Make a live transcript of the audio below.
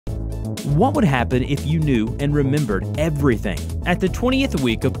What would happen if you knew and remembered everything? At the 20th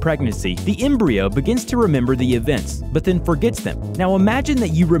week of pregnancy, the embryo begins to remember the events, but then forgets them. Now imagine that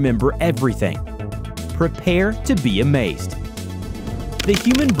you remember everything. Prepare to be amazed. The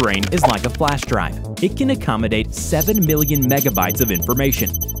human brain is like a flash drive. It can accommodate 7 million megabytes of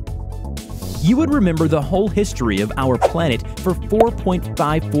information. You would remember the whole history of our planet for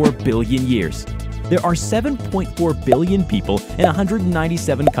 4.54 billion years. There are 7.4 billion people in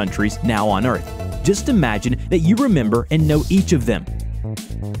 197 countries now on Earth. Just imagine that you remember and know each of them.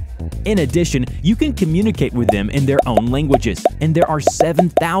 In addition, you can communicate with them in their own languages, and there are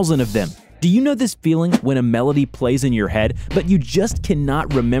 7,000 of them. Do you know this feeling when a melody plays in your head, but you just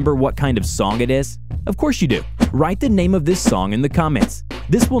cannot remember what kind of song it is? Of course you do. Write the name of this song in the comments.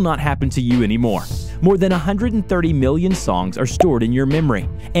 This will not happen to you anymore. More than 130 million songs are stored in your memory,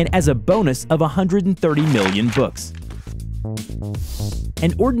 and as a bonus of 130 million books.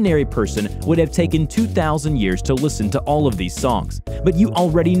 An ordinary person would have taken 2,000 years to listen to all of these songs, but you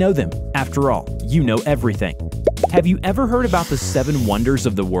already know them. After all, you know everything. Have you ever heard about the 7 wonders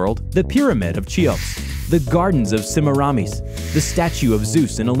of the world? The Pyramid of Cheops, the Gardens of Semiramis, the statue of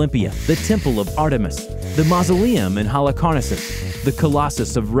Zeus in Olympia, the Temple of Artemis, the Mausoleum in Halicarnassus, the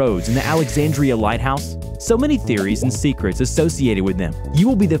Colossus of Rhodes and the Alexandria Lighthouse? So many theories and secrets associated with them. You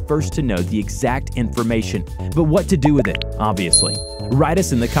will be the first to know the exact information, but what to do with it, obviously. Write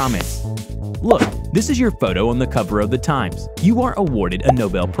us in the comments. Look, this is your photo on the cover of the Times. You are awarded a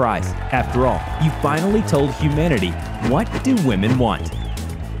Nobel Prize. After all, you finally told humanity, what do women want?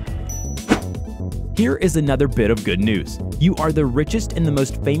 Here is another bit of good news. You are the richest and the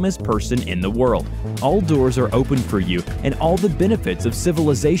most famous person in the world. All doors are open for you, and all the benefits of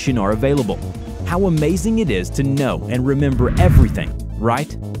civilization are available. How amazing it is to know and remember everything,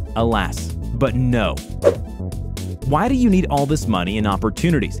 right? Alas, but no. Why do you need all this money and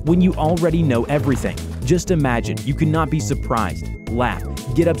opportunities when you already know everything? Just imagine you cannot be surprised, laugh,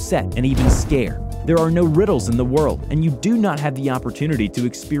 get upset, and even scare. There are no riddles in the world, and you do not have the opportunity to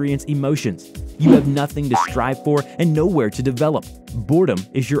experience emotions. You have nothing to strive for and nowhere to develop. Boredom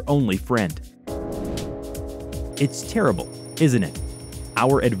is your only friend. It's terrible, isn't it?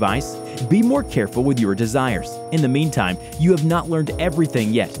 Our advice? Be more careful with your desires. In the meantime, you have not learned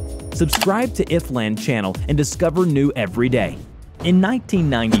everything yet. Subscribe to IFLAND channel and discover new every day. In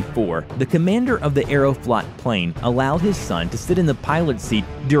 1994, the commander of the Aeroflot plane allowed his son to sit in the pilot's seat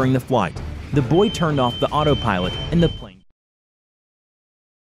during the flight. The boy turned off the autopilot and the plane